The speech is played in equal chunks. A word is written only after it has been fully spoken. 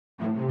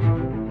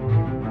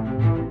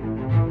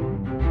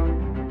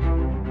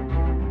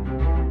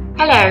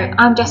Hello,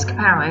 I'm Jessica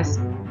Powers.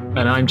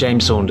 And I'm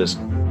James Saunders.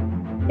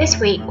 This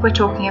week we're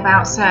talking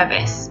about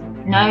service.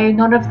 No,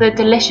 not of the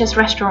delicious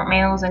restaurant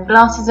meals and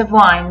glasses of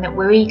wine that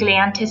we're eagerly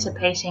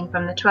anticipating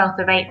from the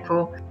 12th of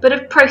April, but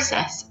of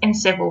process in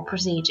civil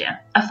procedure,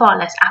 a far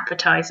less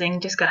appetising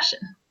discussion.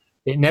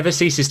 It never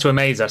ceases to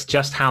amaze us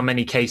just how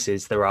many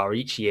cases there are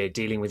each year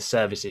dealing with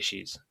service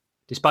issues.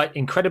 Despite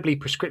incredibly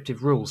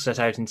prescriptive rules set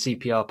out in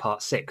CPR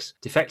Part 6,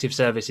 defective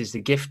service is the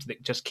gift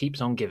that just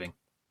keeps on giving.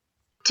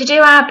 To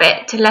do our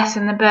bit to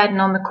lessen the burden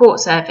on the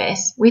court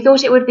service, we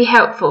thought it would be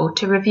helpful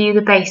to review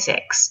the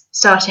basics,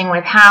 starting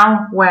with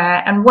how,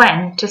 where and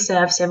when to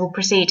serve civil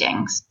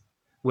proceedings.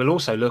 We'll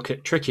also look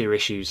at trickier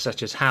issues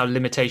such as how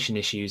limitation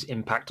issues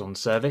impact on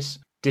service,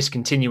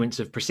 discontinuance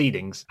of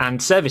proceedings,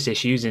 and service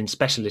issues in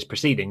specialist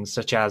proceedings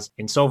such as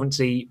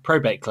insolvency,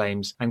 probate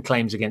claims, and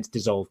claims against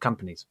dissolved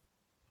companies.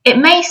 It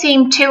may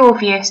seem too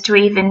obvious to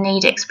even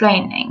need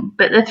explaining,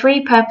 but the three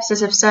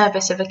purposes of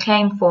service of a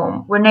claim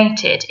form were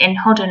noted in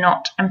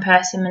Hoddinott and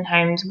Persimmon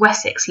Homes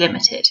Wessex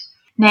Limited,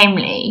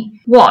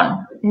 namely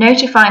 1.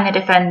 Notifying the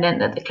defendant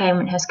that the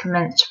claimant has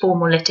commenced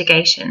formal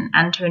litigation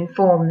and to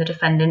inform the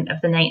defendant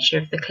of the nature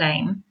of the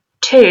claim.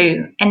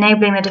 2.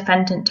 Enabling the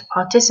defendant to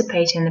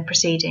participate in the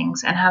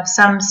proceedings and have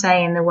some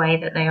say in the way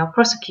that they are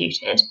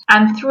prosecuted.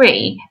 And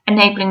 3.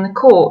 Enabling the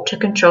court to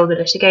control the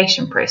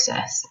litigation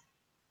process.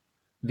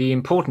 The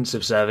importance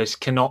of service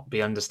cannot be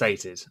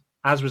understated.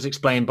 As was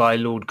explained by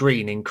Lord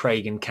Green in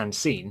Craig and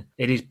Canseen,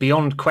 it is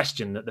beyond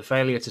question that the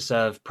failure to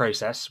serve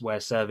process where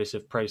service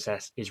of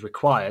process is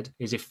required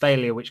is a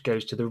failure which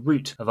goes to the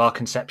root of our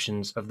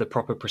conceptions of the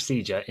proper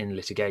procedure in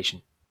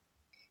litigation.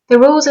 The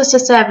rules as to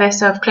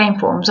service of claim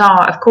forms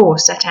are, of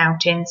course, set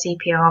out in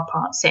CPR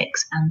Part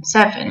 6 and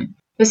 7.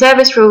 The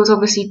service rules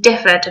obviously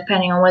differ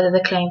depending on whether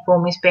the claim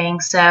form is being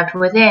served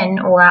within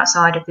or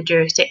outside of the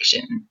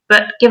jurisdiction,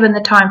 but given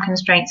the time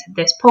constraints of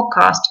this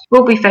podcast,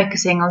 we'll be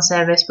focusing on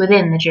service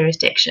within the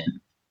jurisdiction.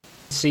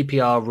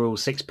 CPR Rule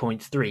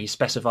 6.3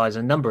 specifies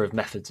a number of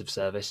methods of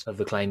service of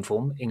the claim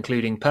form,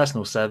 including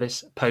personal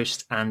service,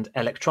 post and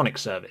electronic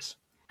service.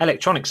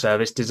 Electronic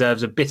service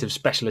deserves a bit of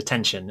special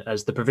attention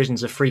as the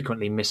provisions are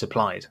frequently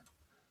misapplied.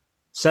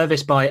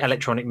 Service by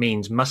electronic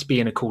means must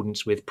be in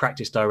accordance with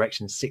Practice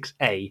Direction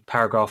 6A,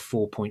 paragraph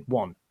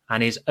 4.1,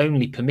 and is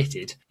only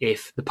permitted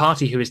if the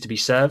party who is to be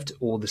served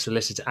or the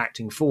solicitor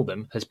acting for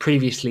them has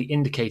previously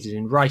indicated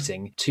in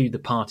writing to the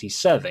party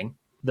serving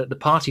that the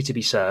party to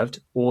be served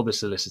or the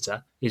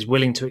solicitor is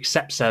willing to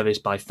accept service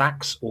by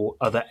fax or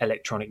other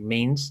electronic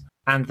means,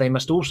 and they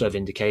must also have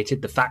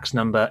indicated the fax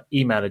number,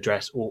 email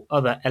address, or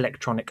other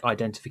electronic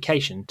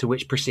identification to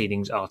which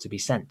proceedings are to be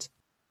sent.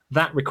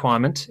 That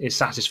requirement is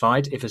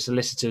satisfied if a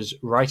solicitor's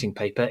writing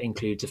paper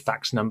includes a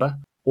fax number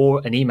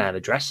or an email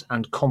address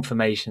and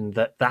confirmation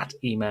that that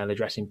email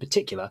address in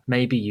particular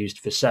may be used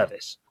for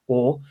service,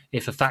 or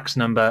if a fax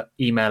number,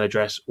 email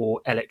address,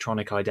 or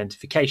electronic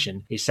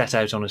identification is set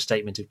out on a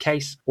statement of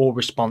case or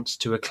response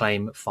to a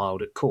claim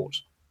filed at court.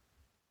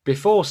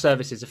 Before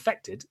service is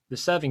effected, the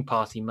serving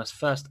party must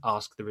first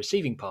ask the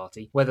receiving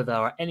party whether there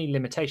are any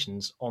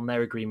limitations on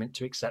their agreement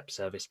to accept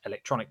service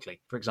electronically,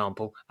 for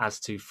example, as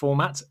to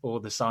format or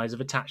the size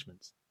of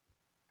attachments.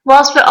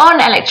 Whilst we're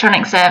on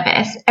electronic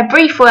service, a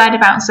brief word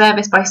about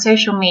service by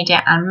social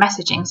media and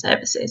messaging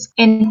services,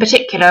 in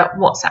particular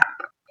WhatsApp.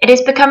 It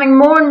is becoming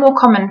more and more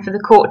common for the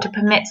court to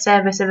permit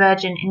service of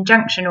urgent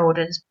injunction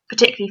orders,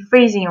 particularly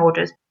freezing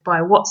orders, by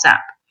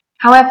WhatsApp.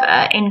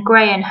 However, in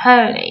Gray and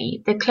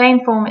Hurley, the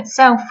claim form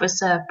itself was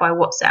served by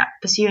WhatsApp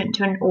pursuant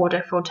to an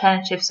order for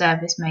alternative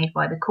service made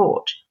by the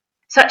court.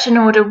 Such an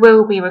order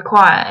will be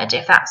required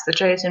if that's the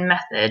chosen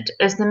method,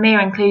 as the mere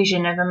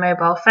inclusion of a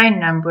mobile phone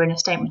number in a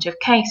statement of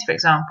case, for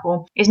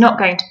example, is not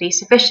going to be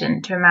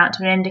sufficient to amount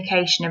to an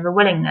indication of a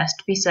willingness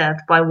to be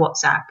served by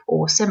WhatsApp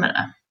or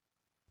similar.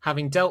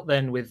 Having dealt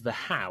then with the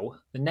how,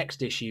 the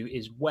next issue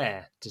is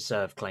where to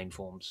serve claim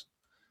forms.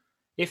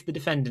 If the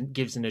defendant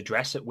gives an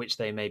address at which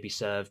they may be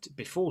served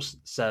before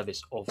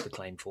service of the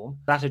claim form,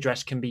 that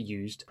address can be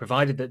used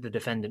provided that the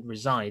defendant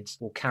resides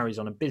or carries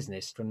on a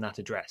business from that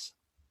address.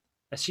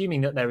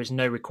 Assuming that there is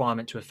no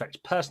requirement to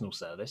effect personal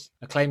service,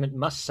 a claimant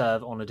must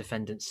serve on a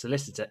defendant's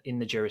solicitor in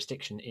the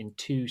jurisdiction in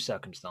two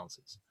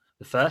circumstances.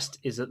 The first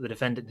is that the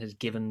defendant has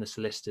given the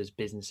solicitor's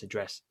business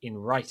address in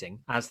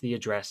writing as the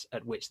address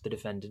at which the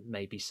defendant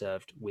may be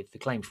served with the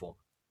claim form.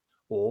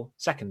 Or,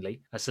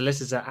 secondly, a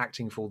solicitor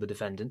acting for the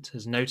defendant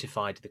has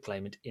notified the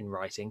claimant in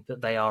writing that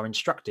they are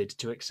instructed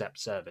to accept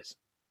service.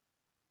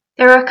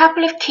 There are a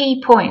couple of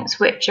key points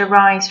which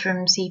arise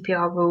from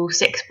CPR Rule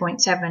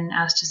 6.7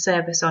 as to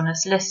service on a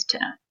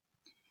solicitor.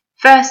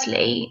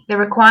 Firstly, the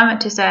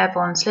requirement to serve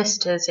on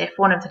solicitors if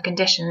one of the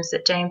conditions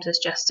that James has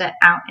just set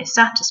out is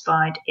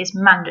satisfied is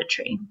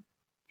mandatory.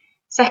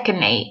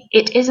 Secondly,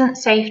 it isn't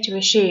safe to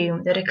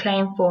assume that a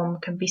claim form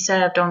can be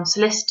served on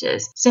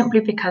solicitors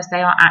simply because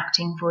they are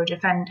acting for a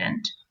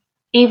defendant,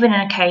 even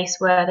in a case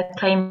where the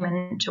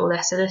claimant or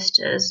their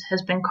solicitors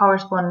has been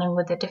corresponding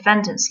with the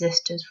defendant's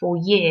solicitors for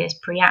years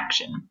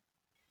pre-action.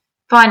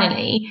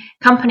 Finally,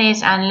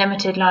 companies and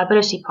limited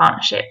liability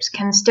partnerships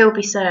can still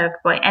be served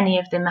by any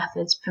of the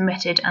methods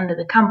permitted under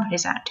the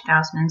Companies Act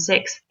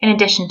 2006, in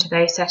addition to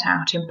those set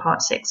out in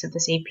Part 6 of the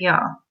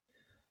CPR.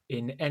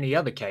 In any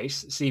other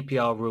case,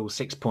 CPR Rule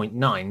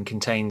 6.9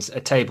 contains a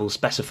table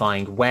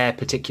specifying where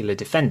particular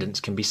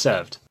defendants can be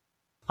served.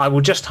 I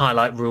will just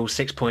highlight Rule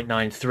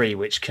 6.93,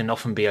 which can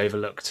often be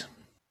overlooked.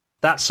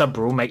 That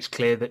sub-rule makes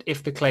clear that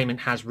if the claimant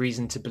has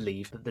reason to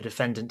believe that the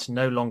defendant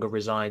no longer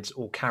resides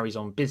or carries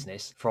on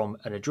business from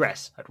an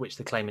address at which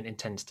the claimant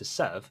intends to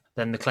serve,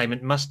 then the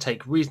claimant must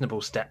take reasonable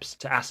steps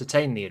to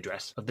ascertain the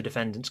address of the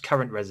defendant's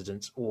current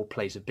residence or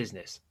place of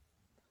business.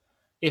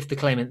 If the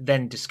claimant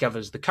then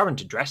discovers the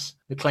current address,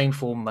 the claim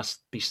form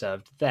must be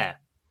served there.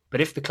 But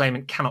if the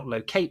claimant cannot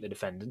locate the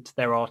defendant,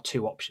 there are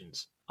two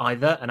options.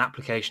 Either an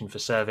application for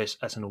service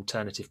at an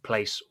alternative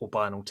place or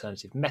by an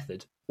alternative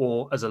method,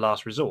 or, as a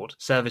last resort,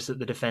 service at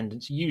the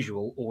defendant's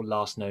usual or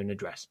last known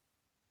address.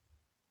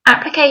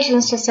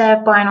 Applications to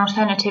serve by an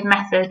alternative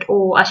method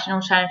or at an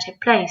alternative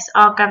place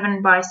are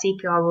governed by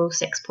CPR Rule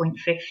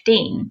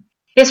 6.15.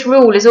 This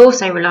rule is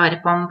also relied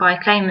upon by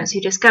claimants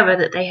who discover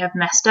that they have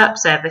messed up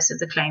service of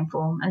the claim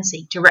form and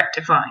seek to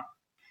rectify.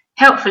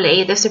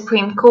 Helpfully, the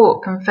Supreme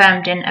Court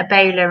confirmed in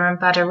Abela and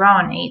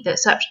Badarani that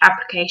such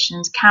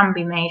applications can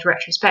be made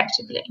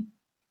retrospectively.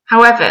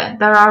 However,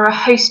 there are a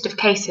host of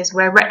cases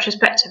where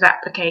retrospective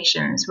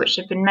applications which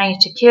have been made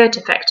to cure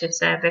defective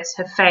service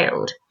have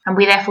failed, and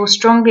we therefore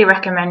strongly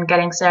recommend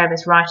getting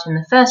service right in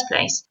the first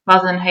place,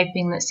 rather than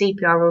hoping that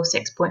CPR Rule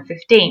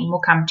 6.15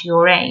 will come to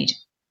your aid.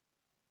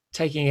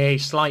 Taking a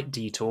slight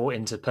detour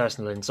into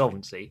personal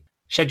insolvency,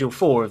 Schedule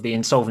 4 of the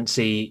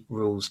Insolvency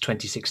Rules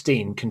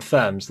 2016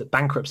 confirms that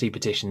bankruptcy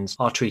petitions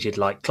are treated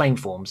like claim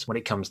forms when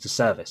it comes to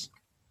service.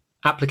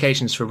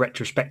 Applications for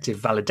retrospective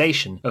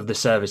validation of the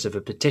service of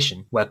a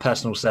petition where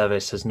personal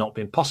service has not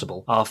been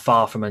possible are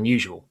far from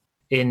unusual.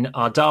 In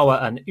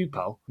Ardawa and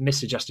Upal,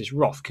 Mr. Justice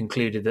Roth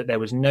concluded that there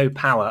was no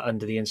power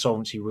under the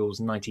Insolvency Rules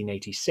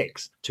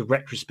 1986 to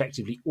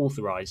retrospectively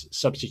authorise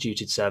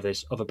substituted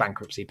service of a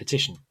bankruptcy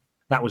petition.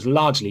 That was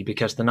largely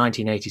because the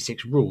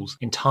 1986 rules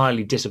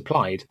entirely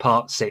disapplied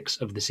Part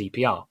 6 of the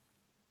CPR.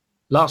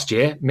 Last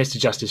year, Mr.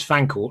 Justice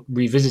Fancourt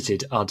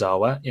revisited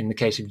Ardawa in the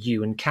case of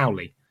Yu and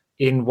Cowley.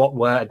 In what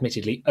were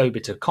admittedly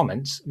obiter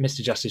comments,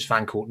 Mr. Justice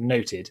Fancourt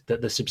noted that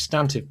the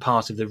substantive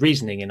part of the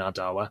reasoning in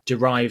Ardawa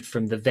derived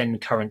from the then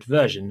current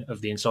version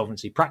of the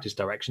Insolvency Practice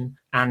Direction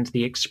and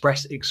the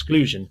express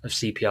exclusion of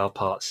CPR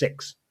Part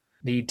 6.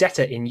 The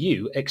debtor in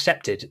Yu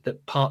accepted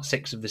that Part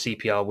 6 of the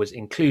CPR was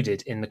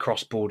included in the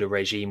cross-border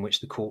regime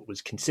which the court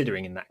was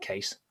considering in that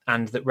case,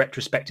 and that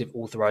retrospective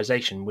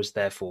authorisation was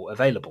therefore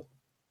available.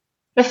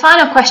 The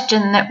final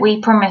question that we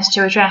promised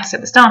to address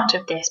at the start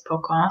of this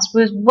podcast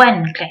was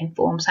when claim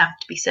forms have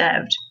to be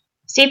served.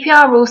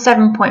 CPR Rule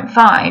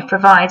 7.5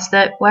 provides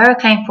that where a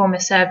claim form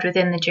is served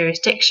within the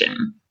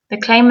jurisdiction, the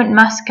claimant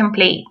must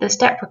complete the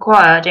step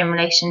required in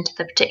relation to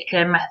the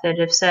particular method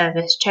of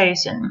service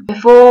chosen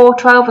before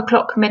 12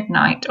 o'clock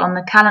midnight on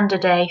the calendar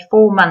day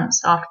 4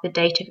 months after the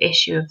date of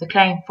issue of the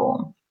claim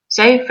form.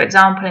 So, for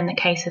example, in the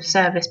case of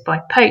service by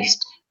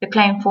post, the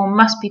claim form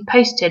must be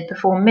posted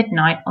before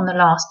midnight on the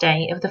last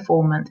day of the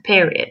 4-month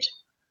period.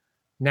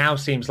 Now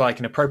seems like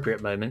an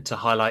appropriate moment to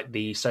highlight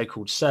the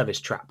so-called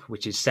service trap,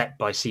 which is set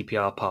by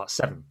CPR Part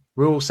 7.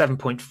 Rule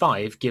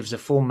 7.5 gives a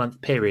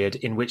 4-month period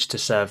in which to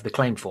serve the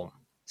claim form.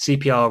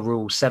 CPR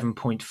Rule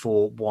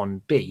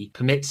 7.41b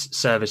permits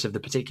service of the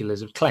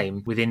particulars of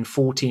claim within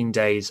 14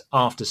 days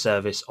after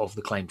service of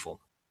the claim form.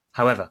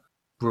 However,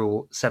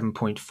 Rule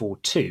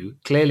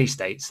 7.42 clearly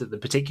states that the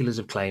particulars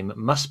of claim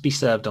must be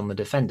served on the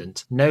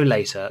defendant no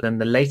later than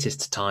the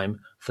latest time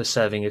for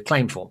serving a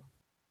claim form.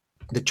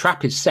 The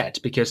trap is set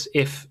because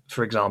if,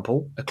 for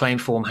example, a claim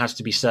form has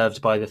to be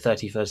served by the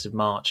 31st of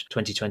March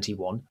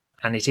 2021,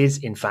 and it is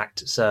in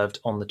fact served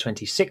on the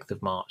 26th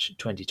of March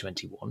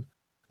 2021,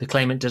 the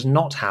claimant does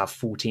not have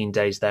 14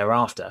 days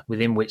thereafter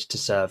within which to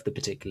serve the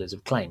particulars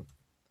of claim.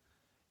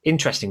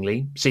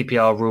 Interestingly,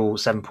 CPR Rule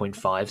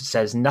 7.5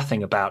 says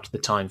nothing about the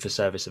time for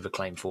service of a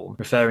claim form,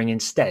 referring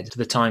instead to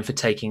the time for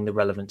taking the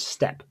relevant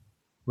step.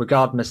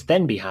 Regard must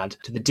then be had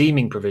to the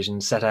deeming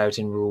provisions set out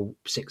in Rule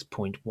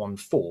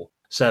 6.14.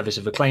 Service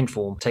of a claim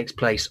form takes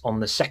place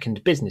on the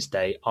second business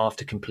day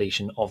after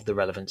completion of the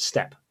relevant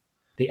step.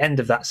 The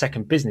end of that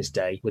second business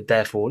day would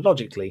therefore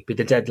logically be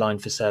the deadline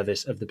for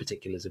service of the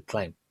particulars of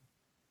claim.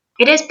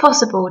 It is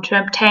possible to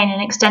obtain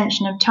an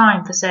extension of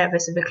time for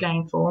service of a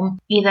claim form,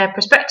 either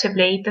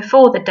prospectively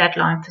before the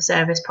deadline for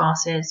service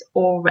passes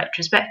or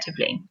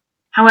retrospectively.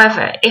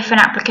 However, if an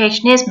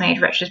application is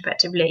made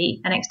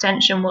retrospectively, an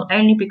extension will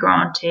only be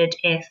granted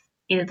if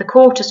either the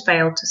court has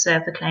failed to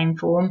serve the claim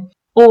form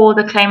or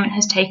the claimant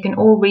has taken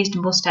all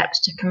reasonable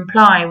steps to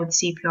comply with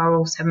CPR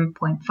Rule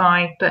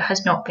 7.5 but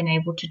has not been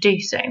able to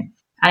do so.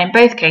 And in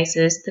both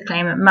cases, the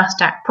claimant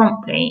must act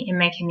promptly in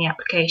making the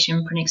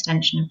application for an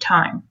extension of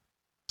time.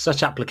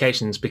 Such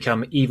applications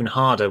become even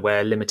harder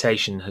where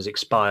limitation has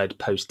expired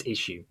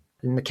post-issue.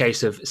 In the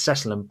case of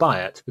Cecil and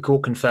Byatt, the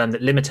court confirmed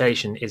that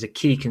limitation is a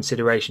key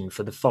consideration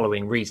for the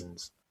following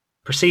reasons.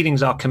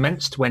 Proceedings are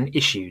commenced when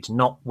issued,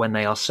 not when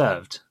they are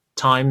served.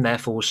 Time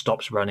therefore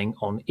stops running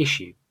on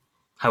issue.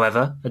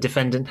 However, a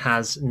defendant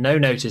has no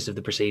notice of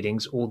the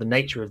proceedings or the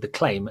nature of the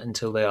claim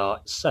until they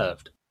are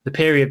served. The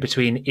period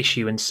between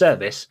issue and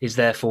service is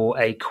therefore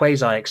a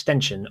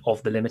quasi-extension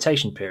of the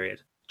limitation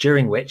period,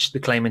 during which the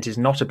claimant is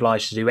not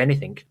obliged to do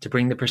anything to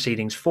bring the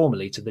proceedings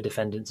formally to the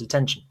defendant's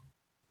attention.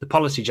 The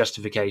policy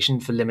justification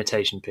for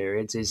limitation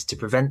periods is to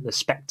prevent the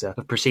spectre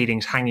of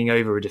proceedings hanging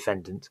over a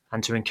defendant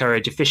and to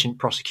encourage efficient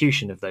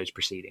prosecution of those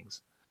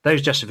proceedings.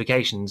 Those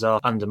justifications are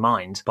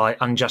undermined by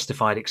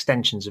unjustified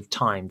extensions of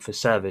time for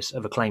service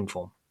of a claim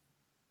form.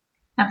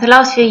 Now, for the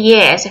last few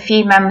years, a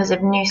few members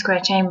of New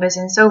Square Chambers'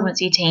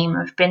 insolvency team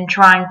have been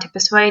trying to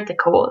persuade the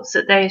courts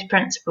that those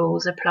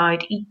principles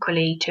applied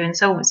equally to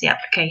insolvency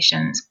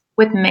applications,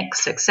 with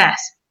mixed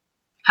success.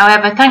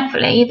 However,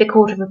 thankfully, the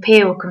Court of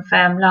Appeal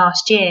confirmed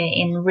last year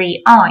in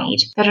Re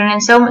Ide that an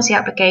insolvency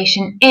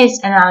application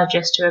is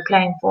analogous to a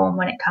claim form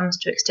when it comes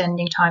to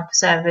extending time for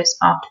service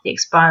after the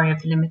expiry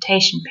of the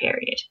limitation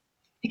period.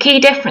 The key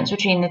difference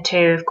between the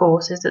two, of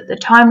course, is that the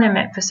time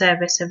limit for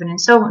service of an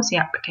insolvency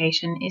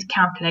application is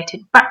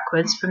calculated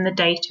backwards from the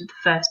date of the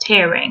first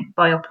hearing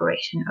by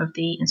operation of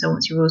the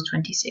Insolvency Rules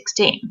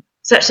 2016,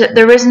 such that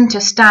there isn't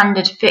a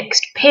standard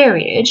fixed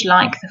period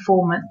like the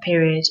 4-month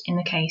period in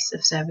the case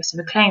of service of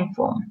a claim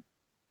form.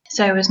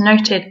 So, as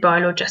noted by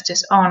Lord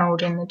Justice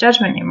Arnold in the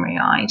judgment in Re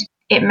Ide,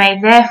 it may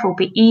therefore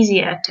be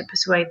easier to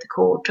persuade the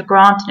court to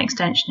grant an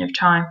extension of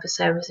time for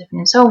service of an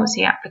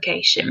insolvency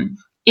application,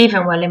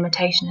 even where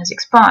limitation has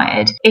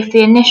expired, if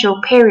the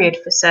initial period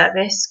for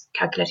service,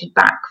 calculated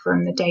back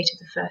from the date of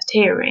the first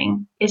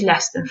hearing, is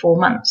less than 4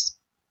 months.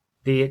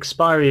 The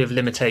expiry of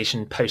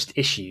limitation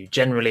post-issue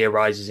generally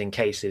arises in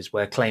cases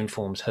where claim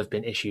forms have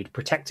been issued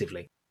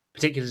protectively.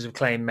 Particulars of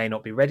claim may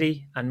not be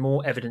ready, and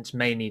more evidence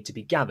may need to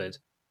be gathered,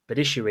 but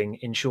issuing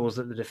ensures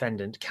that the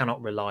defendant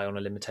cannot rely on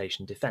a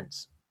limitation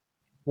defence.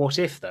 What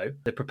if, though,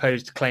 the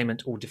proposed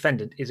claimant or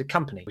defendant is a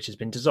company which has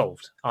been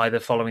dissolved,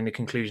 either following the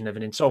conclusion of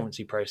an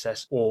insolvency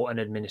process or an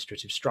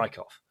administrative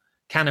strike-off?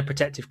 Can a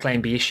protective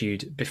claim be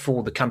issued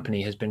before the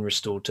company has been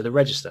restored to the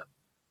register?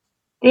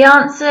 The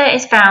answer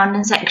is found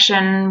in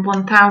section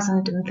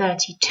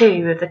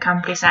 1032 of the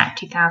Companies Act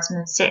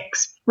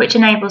 2006, which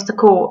enables the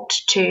court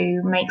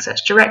to make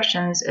such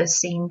directions as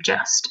seem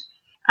just.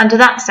 Under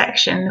that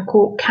section, the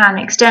court can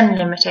extend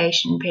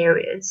limitation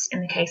periods in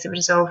the case of a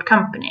dissolved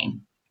company.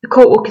 The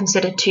court will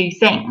consider two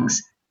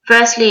things.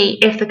 Firstly,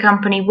 if the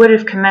company would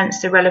have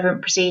commenced the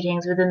relevant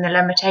proceedings within the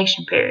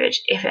limitation period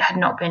if it had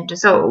not been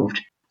dissolved,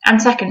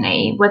 and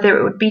secondly, whether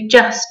it would be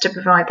just to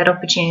provide that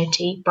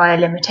opportunity by a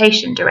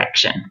limitation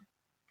direction.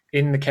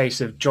 In the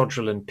case of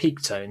Jodrell and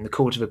Peaktone, the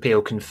Court of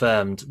Appeal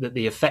confirmed that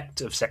the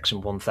effect of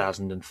Section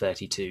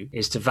 1032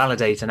 is to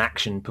validate an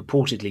action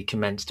purportedly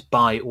commenced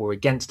by or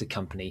against a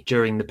company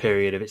during the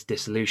period of its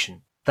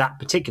dissolution. That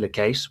particular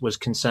case was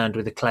concerned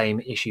with a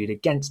claim issued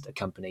against a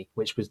company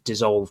which was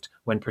dissolved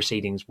when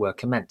proceedings were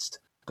commenced,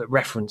 but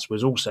reference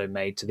was also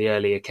made to the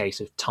earlier case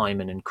of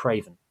Timon and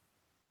Craven.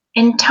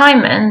 In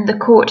Timon, the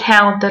court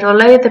held that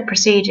although the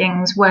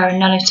proceedings were a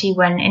nullity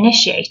when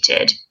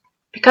initiated,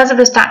 because of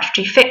the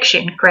statutory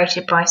fiction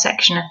created by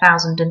Section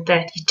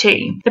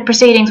 1032, the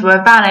proceedings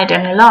were valid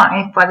and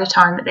alive by the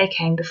time that they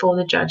came before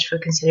the judge for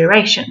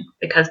consideration,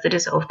 because the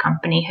dissolved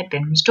company had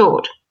been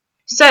restored.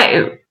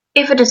 So,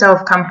 if a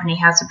dissolved company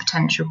has a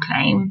potential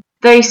claim,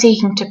 those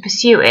seeking to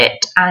pursue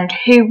it, and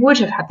who would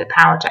have had the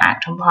power to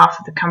act on behalf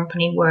of the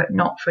company were it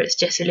not for its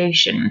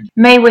dissolution,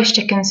 may wish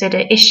to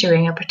consider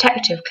issuing a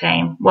protective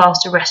claim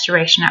whilst a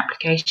restoration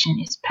application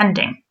is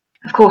pending.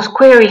 Of course,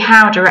 query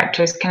how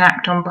directors can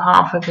act on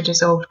behalf of a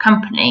dissolved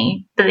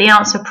company, but the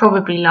answer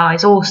probably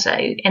lies also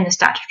in the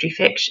statutory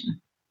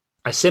fiction.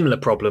 A similar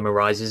problem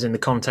arises in the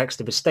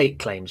context of estate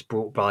claims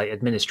brought by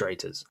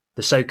administrators.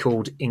 The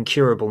so-called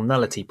incurable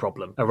nullity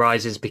problem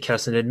arises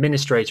because an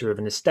administrator of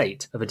an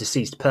estate of a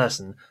deceased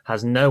person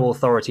has no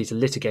authority to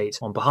litigate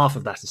on behalf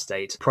of that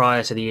estate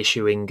prior to the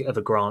issuing of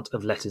a grant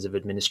of letters of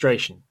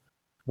administration.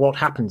 What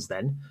happens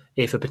then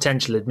if a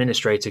potential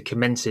administrator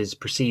commences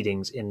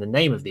proceedings in the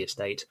name of the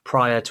estate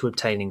prior to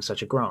obtaining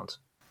such a grant?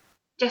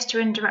 Just to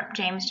interrupt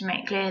James to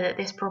make clear that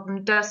this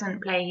problem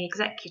doesn't plague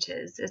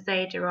executors, as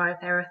they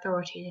derive their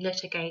authority to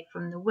litigate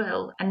from the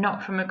will and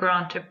not from a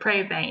grant of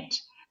probate.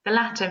 The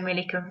latter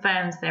merely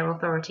confirms their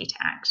authority to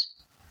act.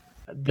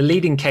 The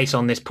leading case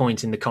on this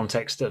point in the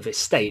context of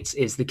estates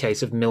is the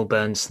case of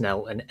Milburn,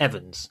 Snell and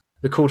Evans.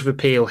 The Court of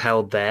Appeal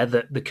held there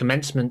that the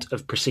commencement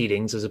of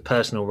proceedings as a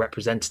personal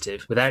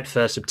representative without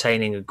first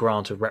obtaining a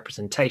grant of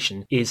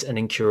representation is an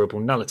incurable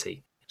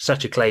nullity.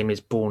 Such a claim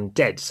is born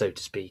dead, so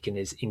to speak, and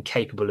is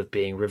incapable of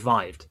being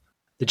revived.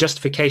 The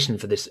justification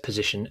for this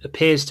position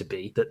appears to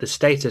be that the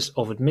status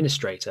of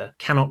administrator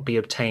cannot be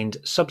obtained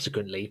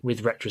subsequently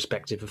with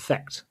retrospective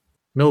effect.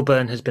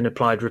 Milburn has been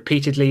applied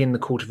repeatedly in the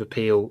Court of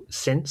Appeal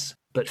since,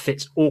 but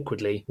fits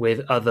awkwardly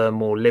with other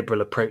more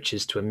liberal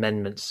approaches to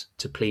amendments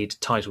to plead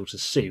title to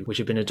sue, which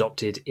have been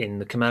adopted in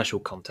the commercial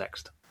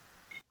context.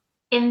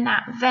 In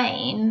that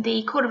vein,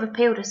 the Court of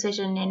Appeal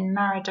decision in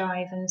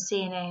Maradive and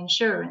CNA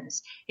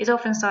Insurance is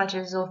often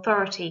cited as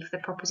authority for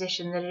the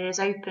proposition that it is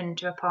open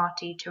to a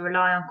party to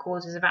rely on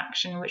causes of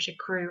action which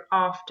accrue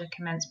after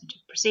commencement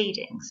of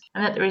proceedings,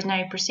 and that there is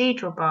no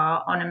procedural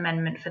bar on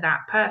amendment for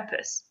that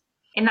purpose.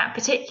 In that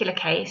particular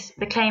case,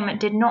 the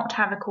claimant did not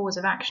have a cause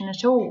of action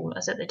at all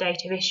as at the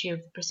date of issue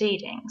of the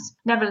proceedings.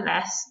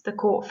 Nevertheless, the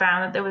court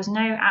found that there was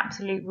no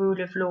absolute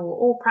rule of law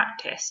or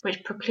practice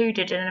which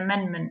precluded an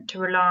amendment to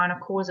rely on a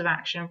cause of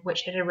action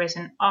which had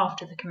arisen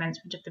after the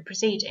commencement of the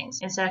proceedings,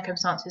 in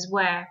circumstances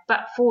where,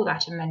 but for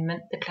that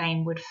amendment, the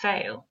claim would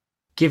fail.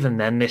 Given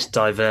then this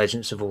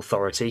divergence of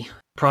authority,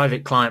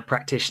 private client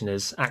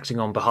practitioners acting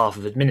on behalf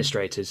of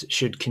administrators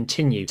should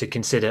continue to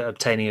consider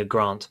obtaining a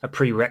grant a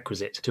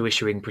prerequisite to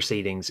issuing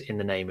proceedings in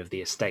the name of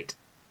the estate.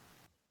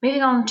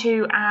 Moving on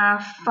to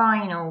our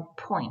final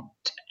point.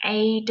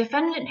 A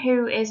defendant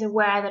who is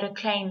aware that a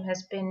claim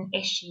has been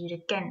issued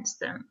against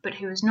them, but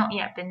who has not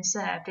yet been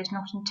served, is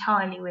not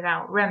entirely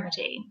without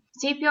remedy.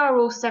 CPR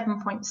Rule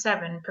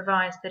 7.7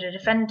 provides that a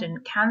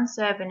defendant can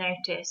serve a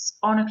notice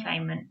on a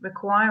claimant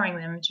requiring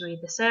them to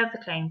either serve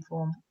the claim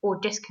form or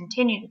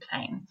discontinue the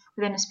claim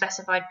within a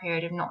specified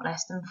period of not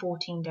less than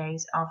 14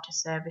 days after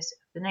service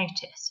of the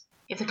notice.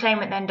 If the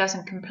claimant then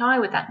doesn't comply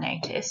with that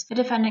notice, the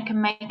defendant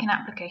can make an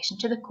application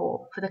to the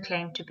court for the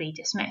claim to be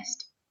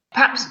dismissed.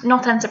 Perhaps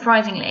not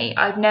unsurprisingly,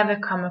 I've never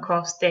come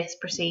across this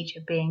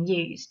procedure being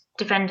used.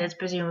 Defendants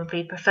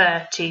presumably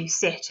prefer to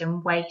sit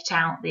and wait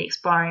out the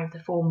expiry of the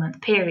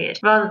 4-month period,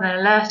 rather than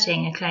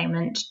alerting a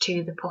claimant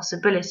to the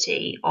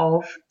possibility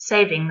of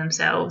saving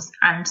themselves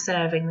and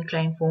serving the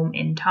claim form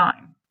in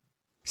time.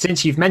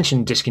 Since you've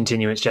mentioned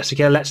discontinuance,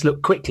 Jessica, let's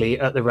look quickly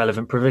at the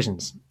relevant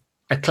provisions.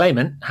 A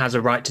claimant has a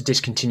right to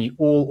discontinue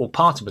all or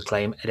part of a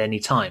claim at any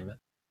time.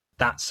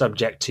 That's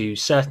subject to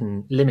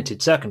certain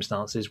limited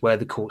circumstances where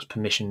the court's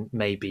permission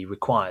may be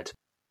required,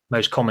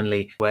 most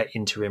commonly where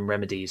interim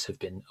remedies have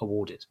been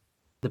awarded.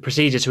 The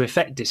procedure to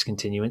effect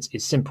discontinuance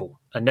is simple.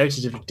 A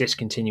notice of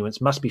discontinuance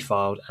must be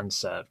filed and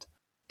served.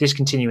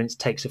 Discontinuance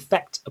takes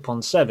effect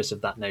upon service of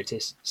that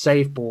notice,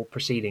 save for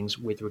proceedings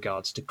with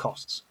regards to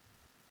costs.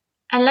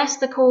 Unless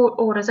the court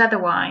orders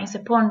otherwise,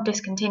 upon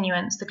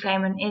discontinuance the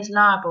claimant is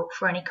liable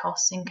for any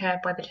costs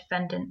incurred by the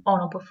defendant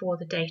on or before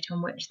the date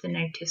on which the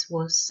notice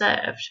was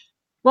served.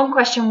 One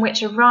question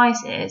which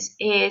arises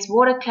is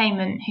what a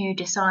claimant who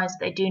decides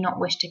they do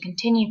not wish to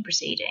continue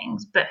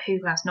proceedings but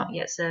who has not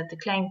yet served the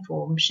claim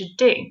form should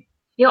do.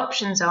 The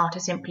options are to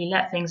simply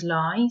let things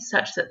lie,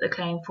 such that the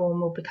claim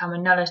form will become a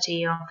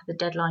nullity after the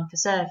deadline for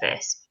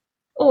service,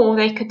 or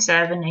they could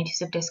serve a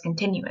notice of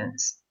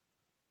discontinuance.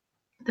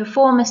 The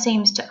former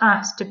seems to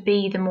us to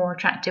be the more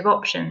attractive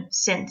option,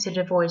 since it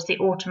avoids the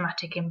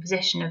automatic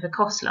imposition of the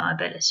cost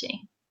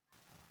liability.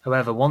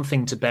 However, one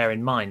thing to bear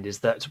in mind is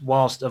that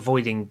whilst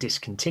avoiding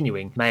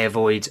discontinuing may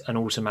avoid an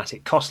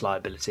automatic cost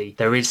liability,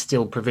 there is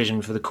still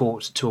provision for the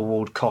court to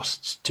award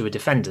costs to a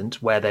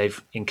defendant where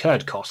they've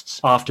incurred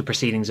costs after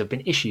proceedings have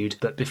been issued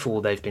but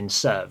before they've been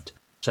served.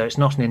 So it's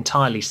not an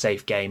entirely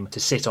safe game to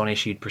sit on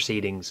issued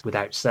proceedings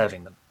without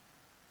serving them.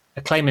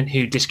 A claimant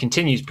who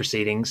discontinues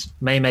proceedings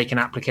may make an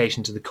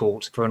application to the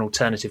court for an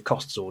alternative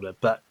costs order,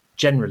 but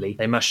generally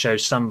they must show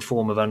some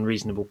form of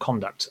unreasonable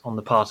conduct on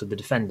the part of the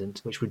defendant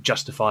which would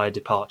justify a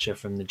departure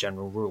from the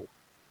general rule.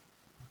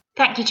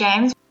 Thank you,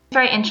 James.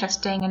 Very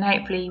interesting, and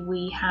hopefully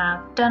we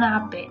have done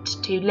our bit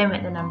to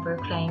limit the number of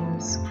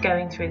claims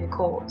going through the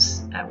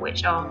courts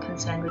which are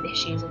concerned with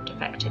issues of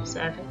defective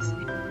service.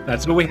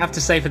 That's all we have to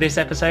say for this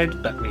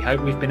episode, but we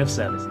hope we've been of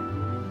service.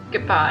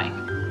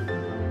 Goodbye.